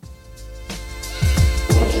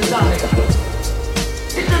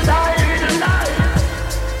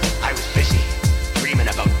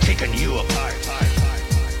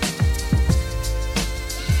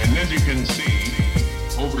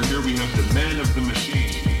of the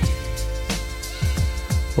Machine.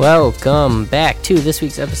 Welcome back to this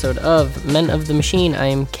week's episode of Men of the Machine. I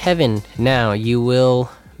am Kevin. Now, you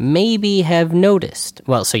will maybe have noticed,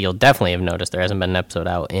 so you'll definitely have noticed there hasn't been an episode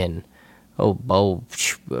out in, boy,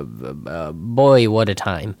 what a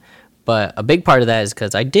time. But a big part of that is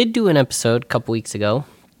because I did do an episode a couple weeks ago,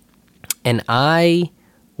 and I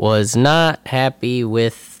was not happy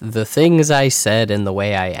with the things I said and the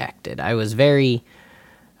way I acted. I was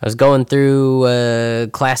going through a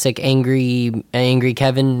classic angry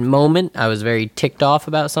Kevin moment. I was very ticked off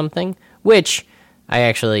about something, which I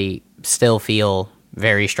actually still feel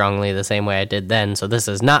very strongly the same way I did then. So this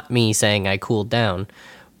is not me saying I cooled down,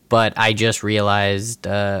 but I just realized,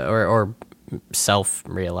 or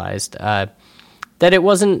self-realized, that it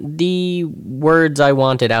wasn't the words I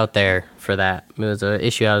wanted out there for that. It was an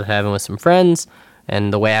issue I was having with some friends,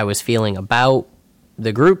 and the way I was feeling about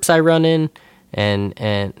the groups I run in. And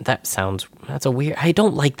that's a weird, I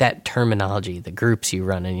don't like that terminology, the groups you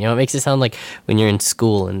run in, it makes it sound like when you're in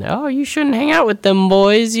school and, you shouldn't hang out with them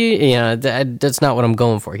boys, that's not what I'm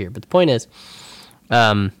going for here, but the point is,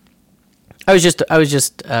 I was just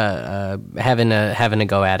having a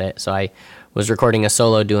go at it, so I was recording a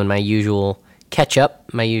solo, doing my usual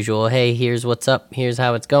catch-up, hey, here's what's up, here's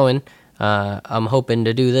how it's going, I'm hoping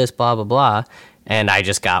to do this, blah, blah, blah, and I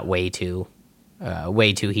just got way too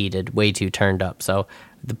heated, way too turned up. So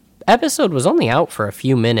the episode was only out for a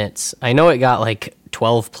few minutes. I know it got like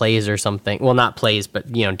 12 plays or something. Well, not plays,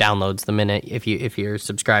 but downloads the minute if you're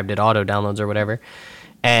subscribed, it auto downloads or whatever.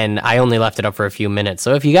 And I only left it up for a few minutes.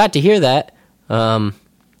 So if you got to hear that,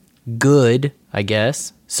 good, I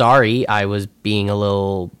guess. Sorry, I was being a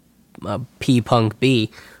little P-Punk B,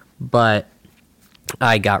 but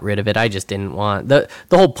I got rid of it. I just didn't want... The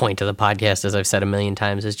whole point of the podcast, as I've said a million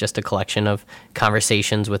times, is just a collection of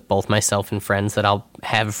conversations with both myself and friends that I'll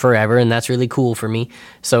have forever, and that's really cool for me.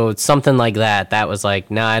 So something like that was like,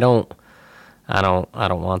 nah, I don't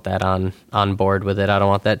want that on board with it. I don't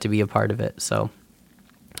want that to be a part of it. So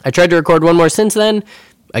I tried to record one more since then.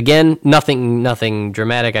 Again, nothing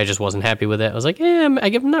dramatic. I just wasn't happy with it. I was like, I'm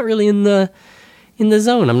not really in the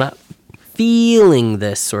zone. I'm not feeling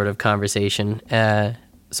this sort of conversation.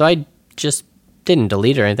 So I just didn't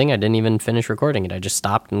delete or anything. I didn't even finish recording it. I just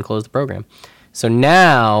stopped and closed the program. So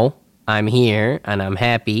now I'm here and I'm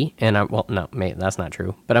happy and that's not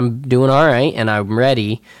true, but I'm doing all right and I'm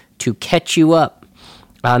ready to catch you up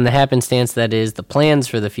on the happenstance that is the plans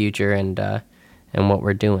for the future and what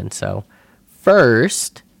we're doing. So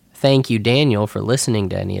first, thank you, Daniel, for listening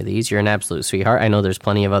to any of these. You're an absolute sweetheart. I know there's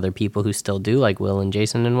plenty of other people who still do, like Will and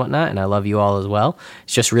Jason and whatnot, and I love you all as well.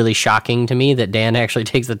 It's just really shocking to me that Dan actually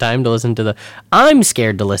takes the time to listen to I'm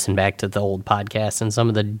scared to listen back to the old podcasts and some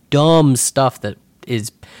of the dumb stuff that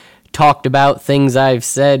is talked about, things I've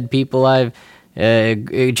said, people I've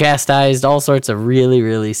chastised, all sorts of really,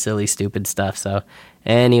 really silly, stupid stuff. So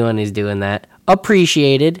anyone who's doing that,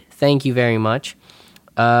 appreciated. Thank you very much.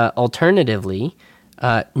 Alternatively,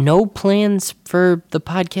 no plans for the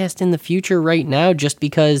podcast in the future right now, just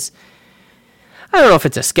because I don't know if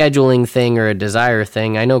it's a scheduling thing or a desire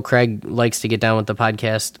thing. I know Craig likes to get down with the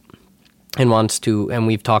podcast and wants to, and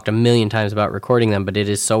we've talked a million times about recording them, but it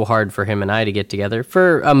is so hard for him and I to get together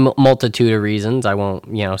for a multitude of reasons. I won't,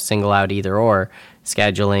 single out either or.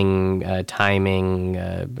 Scheduling, timing,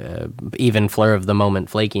 even flur of the moment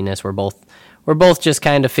flakiness. We're both just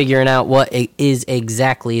kind of figuring out what it is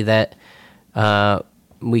exactly that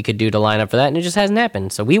we could do to line up for that, and it just hasn't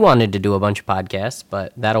happened. So we wanted to do a bunch of podcasts,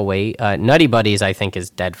 but that'll wait. Nutty Buddies, I think,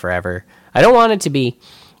 is dead forever. I don't want it to be,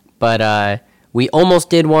 but we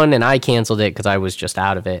almost did one, and I canceled it because I was just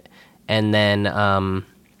out of it. And then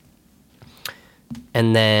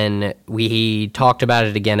we talked about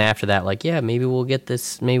it again after that, like, yeah, maybe we'll get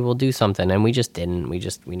this, maybe we'll do something, and we just didn't.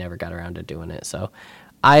 We never got around to doing it, so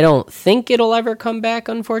I don't think it'll ever come back,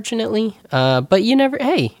 unfortunately. But you know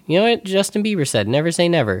what Justin Bieber said, never say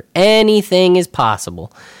never. Anything is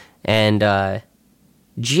possible. And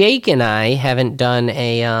Jake and I haven't done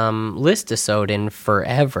a list-a-sode in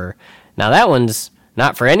forever. Now, that one's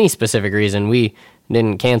not for any specific reason. We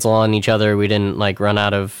didn't cancel on each other. We didn't, run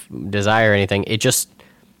out of desire or anything. It just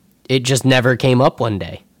never came up one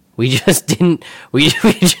day. We just didn't, we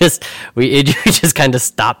just kind of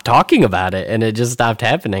stopped talking about it, and it just stopped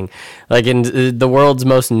happening, in the world's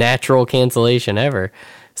most natural cancellation ever.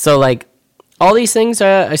 So, all these things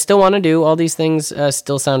I still want to do. All these things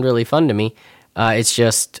still sound really fun to me. It's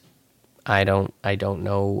just, I don't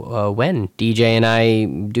know when. DJ and I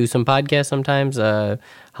do some podcasts sometimes.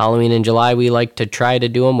 Halloween in July, we like to try to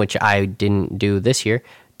do them, which I didn't do this year.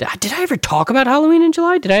 Did I ever talk about Halloween in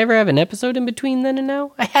July? Did I ever have an episode in between then and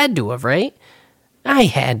now? I had to have, right? I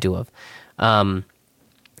had to have.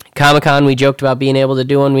 Comic-Con, we joked about being able to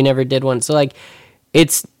do one. We never did one. So, like,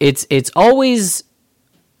 it's always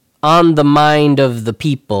on the mind of the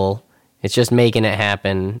people. It's just making it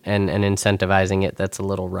happen and incentivizing it that's a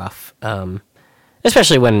little rough.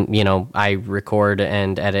 Especially when, I record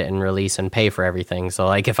and edit and release and pay for everything. So,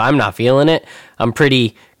 like, if I'm not feeling it, I'm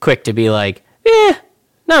pretty quick to be like,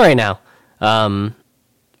 not right now.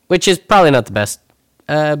 Which is probably not the best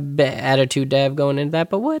attitude to have going into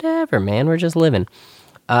that, but whatever, man. We're just living.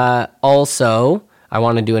 Also, I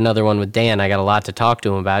want to do another one with Dan. I got a lot to talk to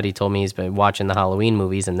him about. He told me he's been watching the Halloween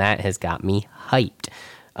movies, and that has got me hyped.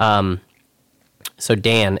 So,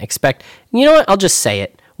 Dan, expect... You know what? I'll just say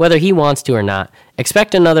it. Whether he wants to or not,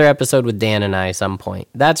 expect another episode with Dan and I at some point.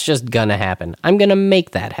 That's just gonna happen. I'm gonna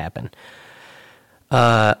make that happen.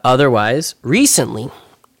 Otherwise, recently,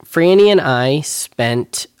 Franny and I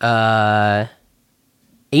spent 9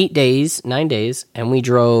 days, and we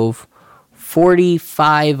drove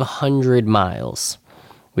 4,500 miles.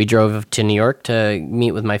 We drove to New York to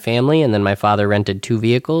meet with my family, and then my father rented 2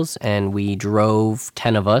 vehicles, and we drove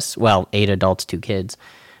 10 of us, 8 adults, 2 kids,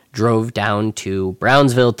 drove down to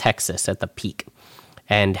Brownsville, Texas at the peak,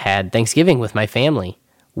 and had Thanksgiving with my family,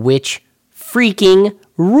 which freaking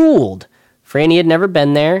ruled. Franny had never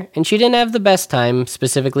been there, and she didn't have the best time,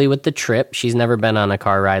 specifically with the trip. She's never been on a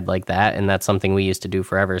car ride like that, and that's something we used to do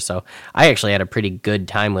forever, so I actually had a pretty good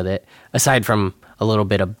time with it, aside from a little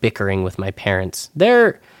bit of bickering with my parents.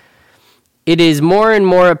 It is more and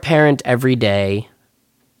more apparent every day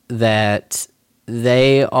that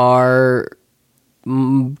they are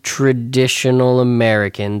traditional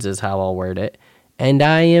Americans, is how I'll word it, and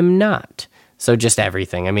I am not. So just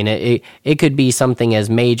everything. I mean, it could be something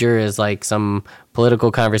as major as like some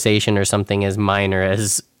political conversation or something as minor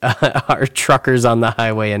as our truckers on the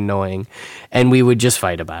highway annoying, and we would just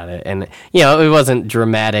fight about it. And, it wasn't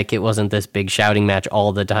dramatic. It wasn't this big shouting match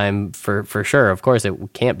all the time for sure. Of course, it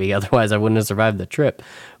can't be. Otherwise, I wouldn't have survived the trip.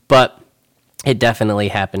 But it definitely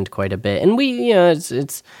happened quite a bit. And we,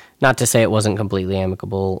 it's not to say it wasn't completely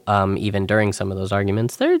amicable, even during some of those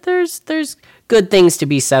arguments. There's good things to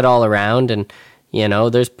be said all around, and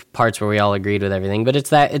there's parts where we all agreed with everything. But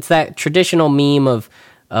it's that traditional meme of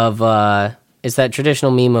like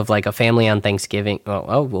a family on Thanksgiving.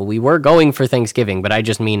 Well, we were going for Thanksgiving, but I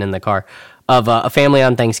just mean in the car of a family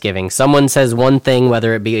on Thanksgiving. Someone says one thing,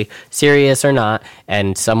 whether it be serious or not,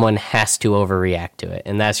 and someone has to overreact to it,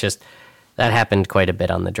 and that happened quite a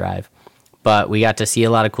bit on the drive. But we got to see a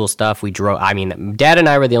lot of cool stuff. We drove. I mean, Dad and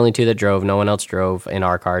I were the only 2 that drove. No one else drove in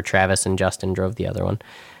our car. Travis and Justin drove the other one.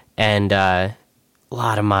 And a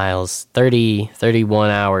lot of miles, 30, 31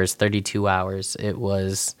 hours, 32 hours. It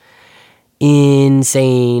was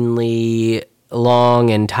insanely long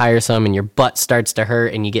and tiresome, and your butt starts to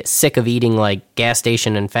hurt, and you get sick of eating like gas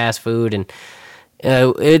station and fast food, and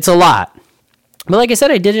it's a lot. But like I said,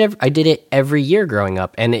 I did it every year growing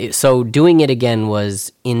up, and so doing it again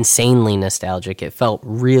was insanely nostalgic. It felt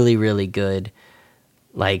really, really good,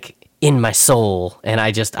 like in my soul, and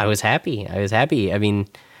I was happy. I mean,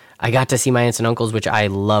 I got to see my aunts and uncles, which I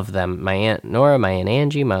love them. My Aunt Nora, my Aunt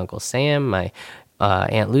Angie, my Uncle Sam, my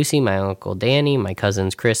Aunt Lucy, my Uncle Danny, my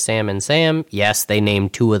cousins Chris, Sam, and Sam. Yes, they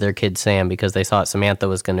named 2 of their kids Sam because they thought Samantha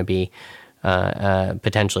was going to be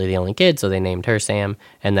potentially the only kid, so they named her Sam,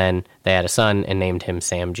 and then they had a son and named him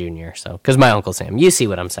Sam Jr. So, because my Uncle Sam, you see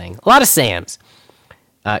what I'm saying? A lot of Sams.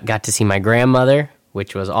 Got to see my grandmother,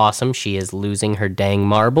 which was awesome. She is losing her dang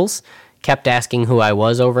marbles. Kept asking who I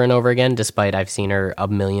was over and over again, despite I've seen her a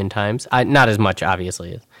million times. Not as much,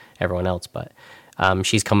 obviously, as everyone else, but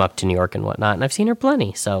she's come up to New York and whatnot, and I've seen her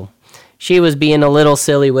plenty, so she was being a little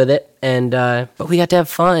silly with it, and but we got to have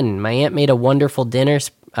fun. My aunt made a wonderful dinner,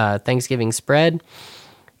 Thanksgiving spread.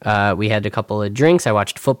 We had a couple of drinks. I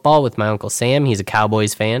watched football with my Uncle Sam. He's a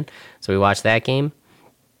Cowboys fan, so we watched that game.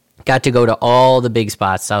 Got to go to all the big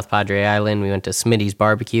spots, South Padre Island. We went to Smitty's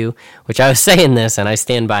Barbecue, which I was saying this, and I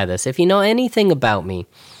stand by this. If you know anything about me,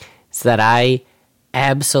 it's that I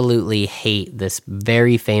absolutely hate this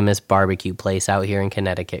very famous barbecue place out here in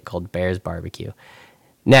Connecticut called Bear's Barbecue.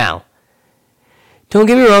 Now, don't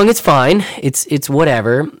get me wrong, it's fine. It's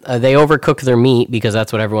whatever. They overcook their meat because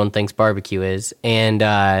that's what everyone thinks barbecue is, and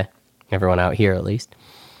everyone out here at least.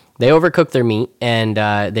 They overcook their meat, and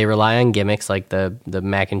they rely on gimmicks like the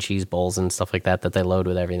mac and cheese bowls and stuff like that they load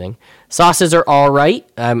with everything. Sauces are all right.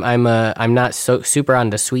 I'm not so super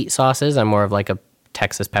onto sweet sauces. I'm more of like a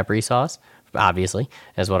Texas peppery sauce, obviously,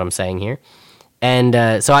 is what I'm saying here.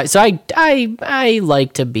 And so I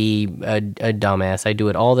like to be a dumbass. I do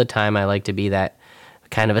it all the time. I like to be that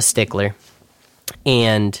kind of a stickler.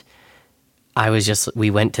 And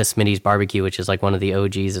we went to Smitty's Barbecue, which is like one of the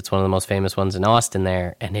OGs. It's one of the most famous ones in Austin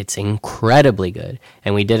there, and it's incredibly good.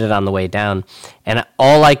 And we did it on the way down. And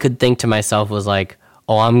all I could think to myself was like,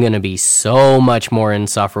 oh, I'm going to be so much more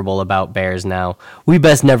insufferable about bears now. We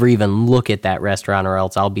best never even look at that restaurant, or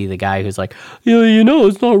else I'll be the guy who's like, yeah,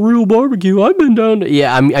 it's not real barbecue. I've been down to...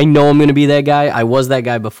 Yeah, I know I'm going to be that guy. I was that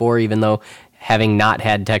guy before, even though having not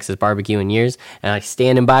had Texas barbecue in years. And I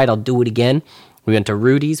standing by it, I'll do it again. We went to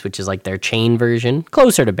Rudy's, which is like their chain version,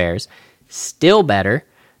 closer to Bears. Still better.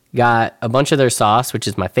 Got a bunch of their sauce, which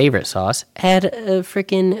is my favorite sauce. Had a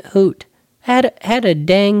freaking hoot. Had a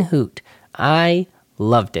dang hoot. I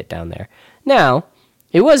loved it down there. Now,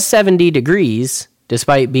 it was 70 degrees,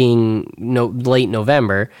 despite being late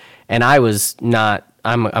November, and I was not...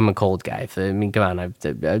 I'm a cold guy. I mean, come on.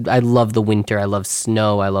 I love the winter. I love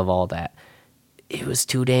snow. I love all that. It was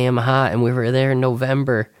too damn hot, and we were there in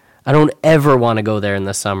November. I don't ever want to go there in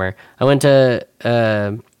the summer. I went to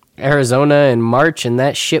Arizona in March, and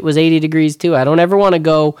that shit was 80 degrees too. I don't ever want to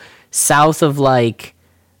go south of like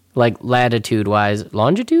latitude-wise.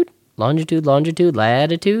 Longitude,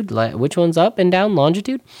 latitude. Which one's up and down?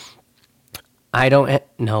 Longitude?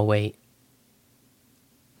 No, wait.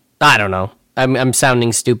 I don't know. I'm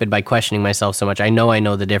sounding stupid by questioning myself so much. I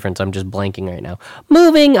know the difference. I'm just blanking right now.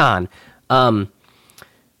 Moving on.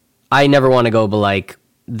 I never want to go like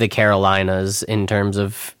the Carolinas in terms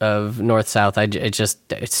of north-south.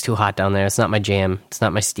 It's too hot down there. It's not my jam. It's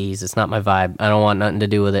not my steez. It's not my vibe. I don't want nothing to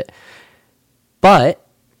do with it. But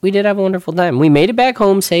we did have a wonderful time. We made it back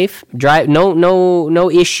home safe.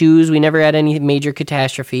 No issues. We never had any major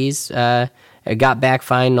catastrophes. I got back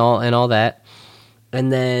fine and all that.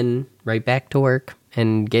 And then right back to work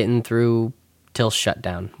and getting through till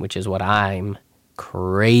shutdown, which is what I'm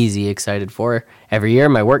crazy excited for. Every year,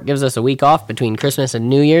 my work gives us a week off between Christmas and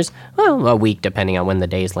New Year's. Well, a week depending on when the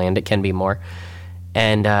days land. It can be more.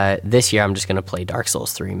 And this year, I'm just going to play Dark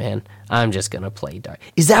Souls 3, man. I'm just going to play Dark...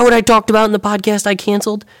 Is that what I talked about in the podcast I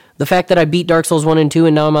canceled? The fact that I beat Dark Souls 1 and 2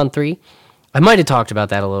 and now I'm on 3? I might have talked about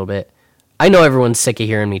that a little bit. I know everyone's sick of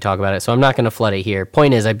hearing me talk about it, so I'm not going to flood it here.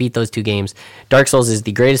 Point is, I beat those 2 games. Dark Souls is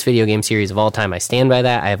the greatest video game series of all time. I stand by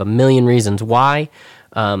that. I have a million reasons why.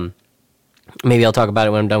 Maybe I'll talk about it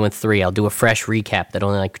when I'm done with 3. I'll do a fresh recap that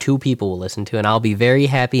only like 2 people will listen to, and I'll be very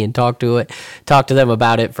happy and talk to them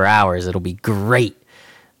about it for hours. It'll be great.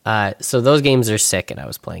 So those games are sick, and I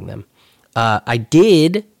was playing them. I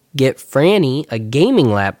did get Franny a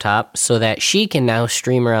gaming laptop so that she can now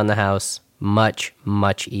stream around the house much,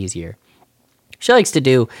 much easier. She likes to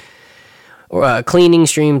do cleaning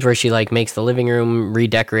streams where she like makes the living room,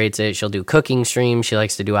 redecorates it. She'll do cooking streams. She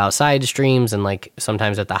likes to do outside streams, and like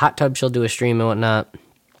sometimes at the hot tub she'll do a stream and whatnot.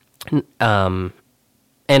 And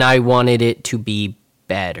I wanted it to be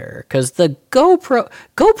better because the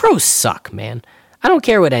GoPros suck, man. I don't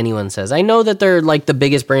care what anyone says. I know that they're like the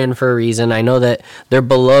biggest brand for a reason. I know that they're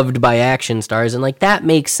beloved by action stars, and like that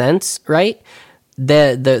makes sense, right?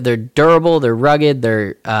 They're durable, they're rugged,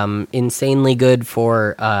 they're insanely good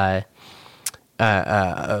for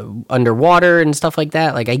underwater and stuff like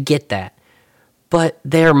that. Like I get that, but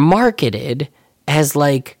they're marketed as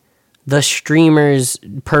like the streamer's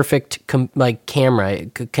perfect camera.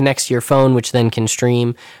 It connects to your phone, which then can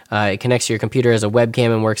stream. It connects to your computer as a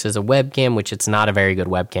webcam and works as a webcam, which it's not a very good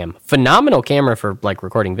webcam. Phenomenal camera for like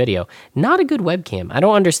recording video. Not a good webcam. I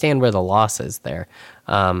don't understand where the loss is there.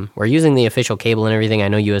 We're using the official cable and everything. I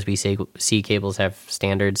know USB-C cables have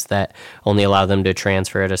standards that only allow them to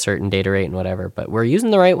transfer at a certain data rate and whatever, but we're using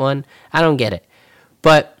the right one. I don't get it.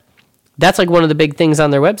 But that's like one of the big things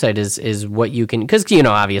on their website is what you can, because,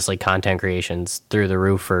 obviously content creation's through the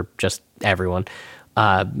roof for just everyone,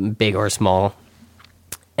 big or small.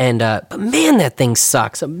 And, but man, that thing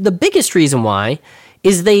sucks. The biggest reason why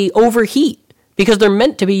is they overheat because they're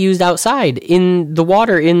meant to be used outside in the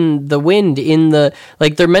water, in the wind,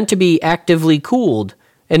 they're meant to be actively cooled.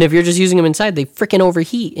 And if you're just using them inside, they freaking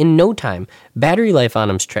overheat in no time. Battery life on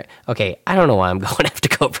them's okay, I don't know why I'm going after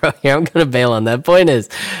GoPro here. I'm going to bail on that. Point is,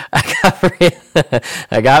 I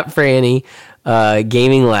got Franny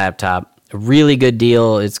gaming laptop. A really good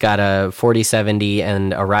deal. It's got a 4070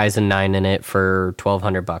 and a Ryzen 9 in it for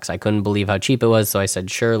 $1,200. I couldn't believe how cheap it was, so I said,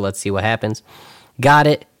 sure, let's see what happens. Got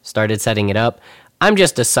it. Started setting it up. I'm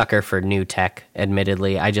just a sucker for new tech,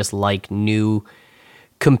 admittedly. I just like new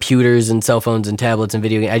computers and cell phones and tablets and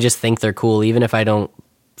video games. I just think they're cool, even if I don't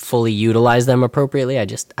fully utilize them appropriately. I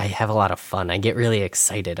have a lot of fun. I get really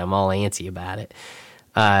excited. I'm all antsy about it.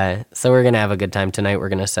 So we're going to have a good time tonight. We're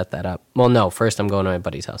going to set that up. Well, no, first I'm going to my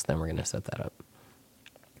buddy's house, then we're going to set that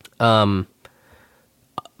up.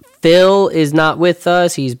 Phil is not with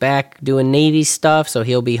us. He's back doing Navy stuff, so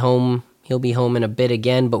he'll be home. He'll be home in a bit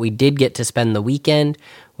again, but we did get to spend the weekend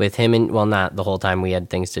with him, and well, not the whole time. We had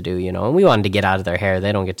things to do, and we wanted to get out of their hair.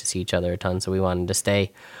 They don't get to see each other a ton, so we wanted to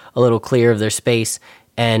stay a little clear of their space.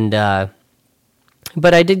 And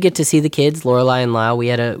but I did get to see the kids, Lorelai and Lyle. We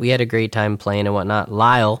had a great time playing and whatnot.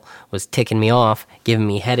 Lyle was ticking me off, giving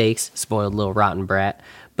me headaches, spoiled little rotten brat.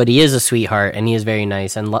 But he is a sweetheart, and he is very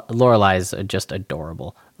nice, and Lorelai is just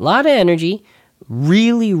adorable. A lot of energy.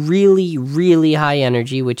 Really, really, really high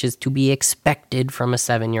energy, which is to be expected from a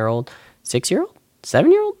 7-year-old, 6-year-old,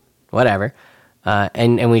 7-year-old, whatever.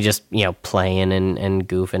 And we just, playing and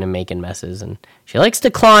goofing and making messes. And she likes to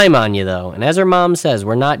climb on you, though. And as her mom says,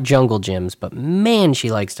 we're not jungle gyms, but man, she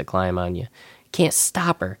likes to climb on you. Can't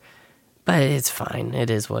stop her. But it's fine. It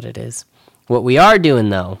is what it is. What we are doing,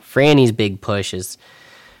 though, Franny's big push is...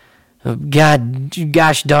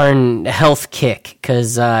 gosh darn health kick,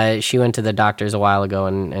 because she went to the doctors a while ago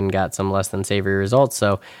and got some less than savory results.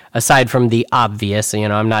 So aside from the obvious,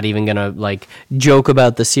 I'm not even gonna joke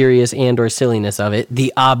about the serious and or silliness of it.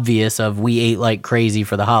 The obvious of we ate like crazy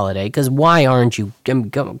for the holiday, because why aren't you?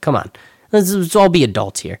 Come on, let's all be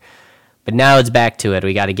adults here. But now it's back to it.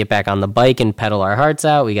 We got to get back on the bike and pedal our hearts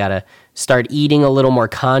out. We got to start eating a little more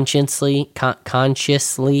consciously.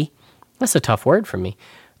 Consciously, that's a tough word for me.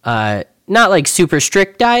 Not like super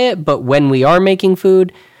strict diet, but when we are making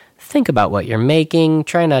food, think about what you're making.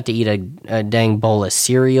 Try not to eat a dang bowl of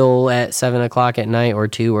cereal at 7 o'clock at night or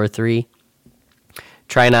 2 or 3.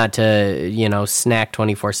 Try not to, snack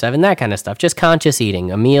 24/7, that kind of stuff. Just conscious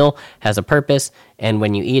eating. A meal has a purpose, and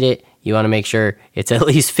when you eat it, you want to make sure it's at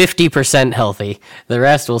least 50% healthy. The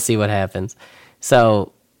rest, we'll see what happens.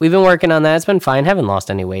 So... we've been working on that. It's been fine. Haven't lost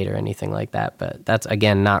any weight or anything like that. But that's,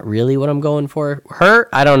 again, not really what I'm going for. Her,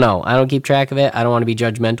 I don't know. I don't keep track of it. I don't want to be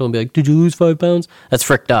judgmental and be like, did you lose 5 pounds? That's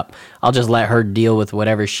fricked up. I'll just let her deal with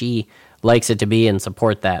whatever she likes it to be and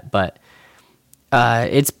support that. But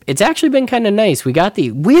it's actually been kind of nice. We got the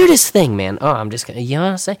weirdest thing, man. Oh, I'm just going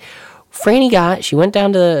to, say. Franny she went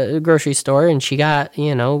down to the grocery store and she got,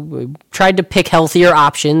 tried to pick healthier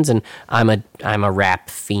options, and I'm a wrap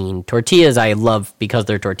fiend. Tortillas I love because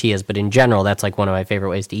they're tortillas, but in general, that's like one of my favorite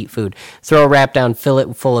ways to eat food. Throw a wrap down, fill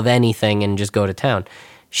it full of anything, and just go to town.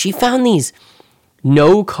 She found these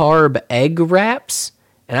no-carb egg wraps,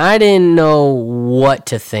 and I didn't know what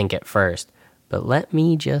to think at first. But let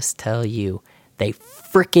me just tell you, they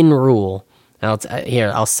frickin' rule.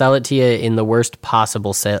 I'll sell it to you in the worst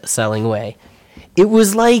possible selling way. It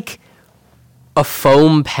was like a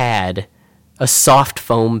foam pad, a soft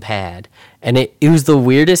foam pad, and it was the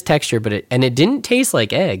weirdest texture, but it didn't taste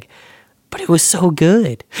like egg, but it was so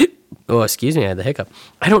good. Oh, excuse me, I had the hiccup.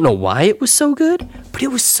 I don't know why it was so good, but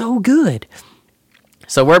it was so good.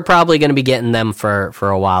 So we're probably going to be getting them for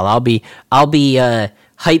a while. I'll be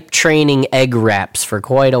hype training egg wraps for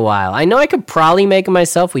quite a while. I know I could probably make them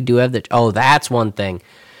myself. We do have that's one thing.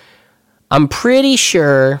 I'm pretty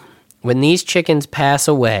sure when these chickens pass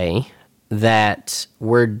away that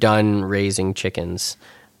we're done raising chickens.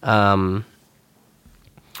 Oh,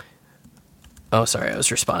 sorry, I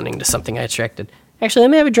was responding to something I distracted. Actually,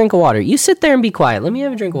 let me have a drink of water. You sit there and be quiet. Let me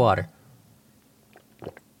have a drink of water.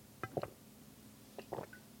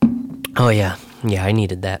 Oh, yeah. Yeah, I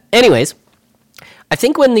needed that. Anyways, I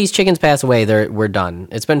think when these chickens pass away, we're done.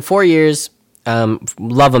 It's been 4 years.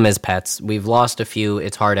 Love them as pets. We've lost a few.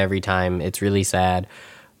 It's hard every time. It's really sad.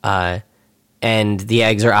 And the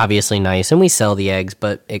eggs are obviously nice, and we sell the eggs,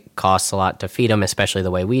 but it costs a lot to feed them, especially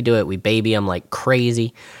the way we do it. We baby them like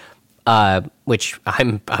crazy, which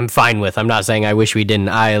I'm fine with. I'm not saying I wish we didn't.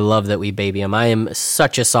 I love that we baby them. I am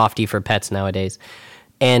such a softie for pets nowadays.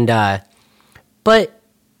 And but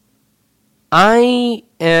I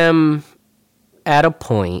am at a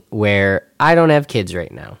point where I don't have kids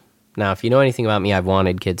right now. Now, if you know anything about me, I've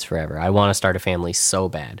wanted kids forever. I want to start a family so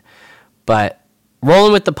bad. But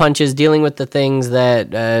rolling with the punches, dealing with the things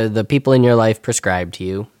that the people in your life prescribe to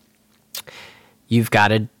you, you've got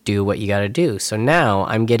to do what you got to do. So now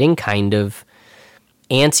I'm getting kind of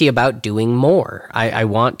antsy about doing more. I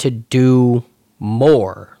want to do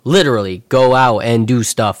more. Literally, go out and do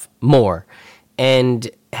stuff more. And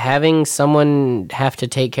having someone have to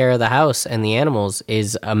take care of the house and the animals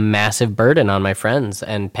is a massive burden on my friends,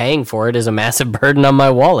 and paying for it is a massive burden on my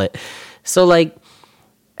wallet. So,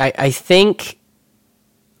 I think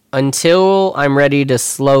until I'm ready to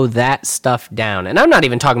slow that stuff down, and I'm not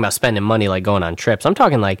even talking about spending money like going on trips. I'm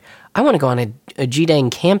talking like I want to go on a G-dang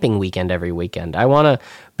camping weekend every weekend. I want to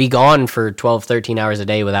be gone for 12, 13 hours a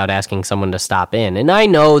day without asking someone to stop in. And I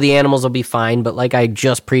know the animals will be fine, but like I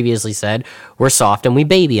just previously said, we're soft and we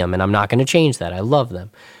baby them, and I'm not going to change that. I love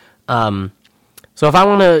them. So if I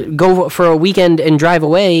want to go for a weekend and drive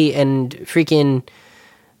away and freaking,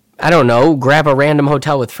 I don't know, grab a random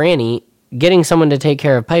hotel with Franny, getting someone to take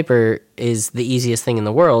care of Piper is the easiest thing in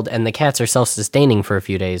the world, and the cats are self-sustaining for a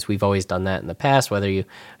few days. We've always done that in the past. Whether you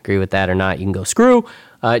agree with that or not, you can go screw.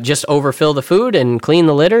 Just overfill the food and clean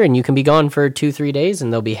the litter, and you can be gone for 2-3 days,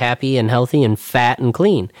 and they'll be happy and healthy and fat and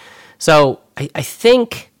clean. So I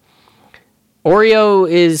think Oreo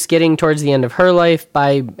is getting towards the end of her life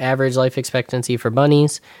by average life expectancy for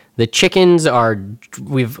bunnies. The chickens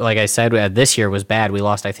like I said, this year was bad. We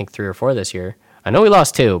lost, I think, 3 or 4 this year. I know we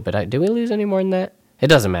lost 2, but did we lose any more than that? It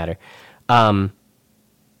doesn't matter. They're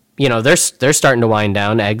starting to wind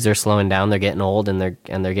down. Eggs are slowing down. They're getting old, and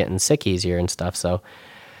they're getting sick easier and stuff. So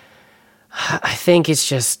I think it's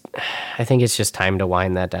just time to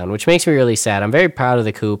wind that down, which makes me really sad. I'm very proud of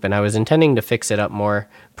the coop, and I was intending to fix it up more.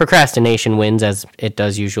 Procrastination wins, as it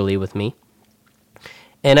does usually with me.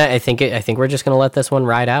 And I think we're just going to let this one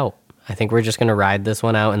ride out. I think we're just going to ride this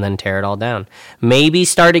one out and then tear it all down. Maybe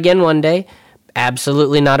start again one day.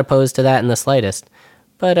 Absolutely not opposed to that in the slightest.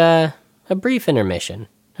 But a brief intermission.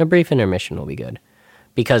 A brief intermission will be good.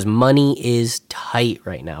 Because money is tight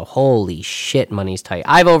right now. Holy shit, money's tight.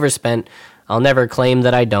 I've overspent. I'll never claim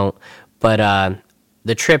that I don't. But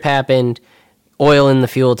the trip happened. Oil in the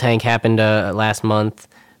fuel tank happened last month.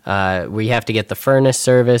 We have to get the furnace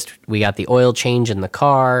serviced. We got the oil change in the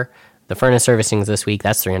car. The furnace servicing's this week.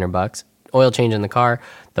 That's $300. Oil change in the car.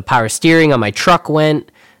 The power steering on my truck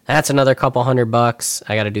went. That's another couple $100.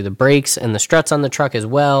 I got to do the brakes and the struts on the truck as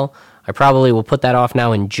well. I probably will put that off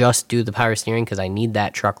now and just do the power steering because I need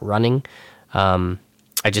that truck running. I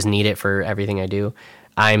just need it for everything I do.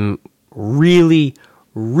 I'm really,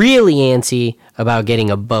 really antsy about getting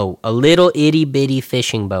a boat, a little itty-bitty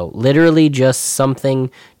fishing boat, literally just something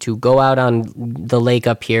to go out on the lake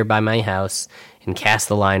up here by my house and cast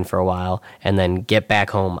the line for a while and then get back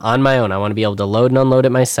home on my own. I want to be able to load and unload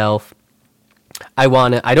it myself. I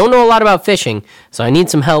don't know a lot about fishing, so I need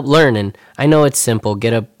some help learning. I know it's simple.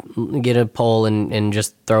 Get a pole and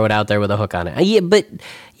just throw it out there with a hook on it. Yeah, but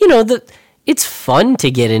it's fun to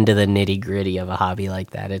get into the nitty-gritty of a hobby like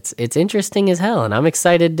that. It's interesting as hell, and I'm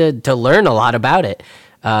excited to learn a lot about it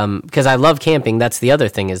because I love camping. That's the other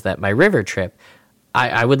thing, is that my river trip,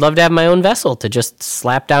 I would love to have my own vessel to just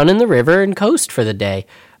slap down in the river and coast for the day.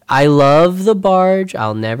 I love the barge.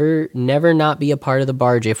 I'll never not be a part of the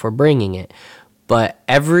barge if we're bringing it. But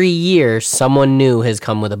every year, someone new has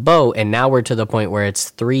come with a boat, and now we're to the point where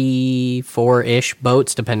it's 3-4-ish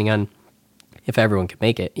boats, depending on if everyone can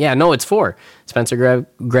make it. Yeah, no, it's 4. Spencer,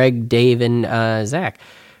 Greg, Dave, and Zach.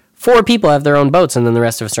 4 people have their own boats, and then the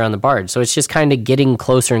rest of us are on the barge. So it's just kind of getting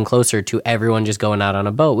closer and closer to everyone just going out on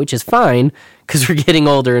a boat, which is fine, because we're getting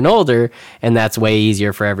older and older, and that's way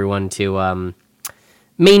easier for everyone to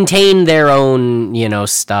maintain their own,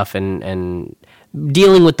 stuff and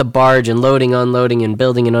dealing with the barge and loading, unloading, and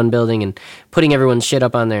building and unbuilding and putting everyone's shit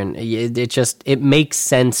up on there. And it makes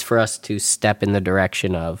sense for us to step in the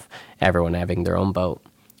direction of everyone having their own boat.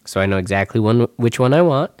 So I know exactly which one I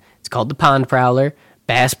want. It's called the Pond Prowler.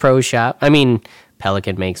 Bass Pro Shop. I mean,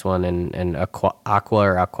 Pelican makes one, and Aqua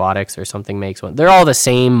or Aquatics or something makes one. They're all the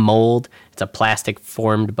same mold. It's a plastic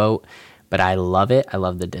formed boat. But I love it. I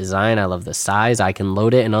love the design. I love the size. I can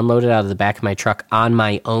load it and unload it out of the back of my truck on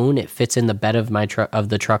my own. It fits in the bed of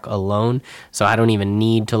the truck alone, so I don't even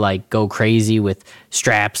need to go crazy with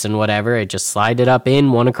straps and whatever. I just slide it up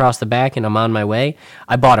in, one across the back, and I'm on my way.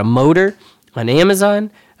 I bought a motor on Amazon,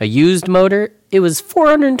 a used motor. It was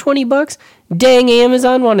 $420. Dang,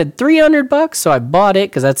 Amazon wanted $300, so I bought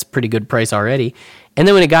it because that's a pretty good price already. And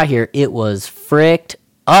then when it got here, it was fricked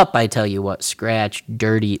up, I tell you what, scratched,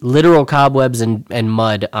 dirty, literal cobwebs and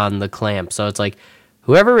mud on the clamp. So it's like,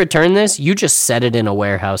 whoever returned this, you just set it in a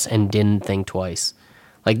warehouse and didn't think twice.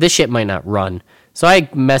 This shit might not run. So I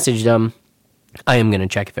messaged them. I am going to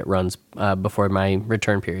check if it runs before my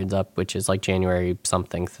return period's up, which is January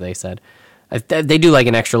something, they said. They do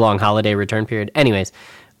an extra long holiday return period. Anyways,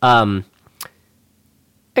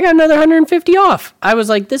 I got another $150 off. I was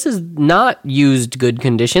like, this is not used good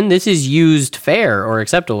condition. This is used fair or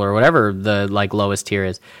acceptable or whatever the lowest tier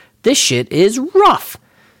is. This shit is rough.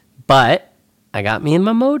 But I got me in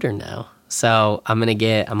my motor now. So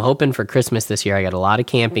I'm hoping for Christmas this year. I got a lot of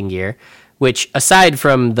camping gear, which aside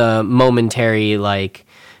from the momentary, I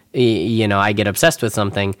get obsessed with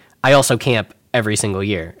something, I also camp every single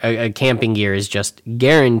year. A camping gear is just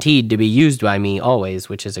guaranteed to be used by me always,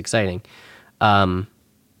 which is exciting.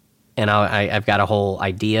 And I've got a whole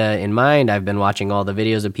idea in mind. I've been watching all the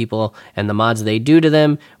videos of people and the mods they do to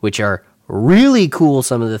them, which are really cool,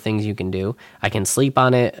 some of the things you can do. I can sleep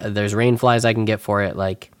on it. There's rain flies I can get for it.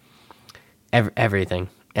 everything.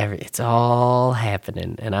 It's all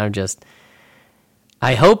happening, and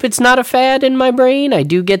I hope it's not a fad in my brain. I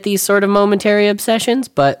do get these sort of momentary obsessions,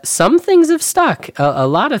 but some things have stuck. A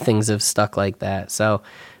lot of things have stuck like that. So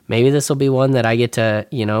maybe this will be one that I get to,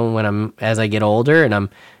 as I get older and I'm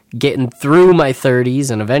getting through my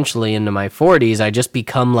 30s and eventually into my 40s, I just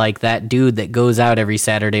become like that dude that goes out every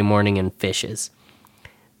Saturday morning and fishes.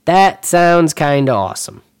 That sounds kind of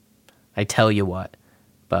awesome. I tell you what,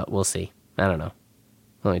 but we'll see. I don't know.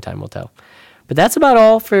 Only time will tell. But that's about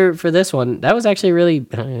all for this one. That was actually really,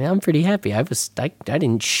 I'm pretty happy. I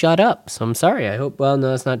didn't shut up, so I'm sorry. I hope, well, no,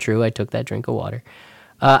 that's not true. I took that drink of water.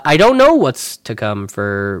 I don't know what's to come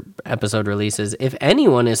for episode releases. If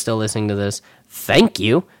anyone is still listening to this, thank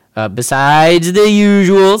you. Besides the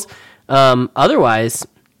usuals. Otherwise,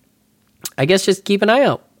 I guess just keep an eye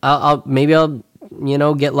out. I'll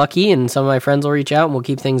get lucky and some of my friends will reach out and we'll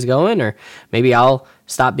keep things going, or maybe I'll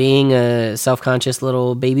stop being a self-conscious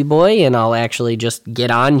little baby boy and I'll actually just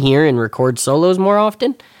get on here and record solos more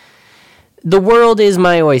often. The world is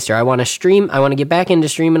my oyster. I want to stream. I want to get back into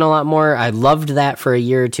streaming a lot more. I loved that for a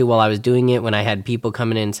year or two while I was doing it, when I had people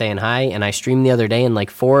coming in saying hi, and I streamed the other day and like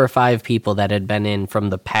 4 or 5 people that had been in from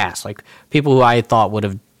the past, like people who I thought would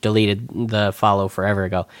have deleted the follow forever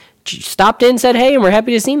ago, stopped in, said hey, and were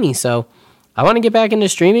happy to see me. So I want to get back into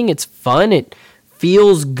streaming. It's fun. It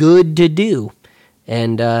feels good to do.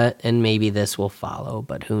 And maybe this will follow,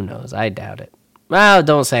 but who knows? I doubt it. Well,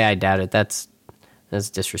 don't say I doubt it. That's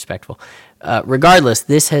disrespectful. Regardless,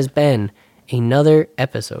 this has been another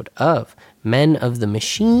episode of Men of the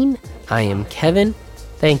Machine. I am Kevin.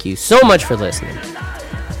 Thank you so much for listening.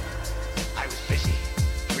 I was busy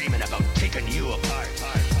dreaming about taking you apart.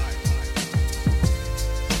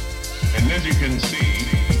 And as you can see,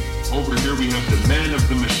 over here we have the Man of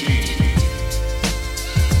the Machine.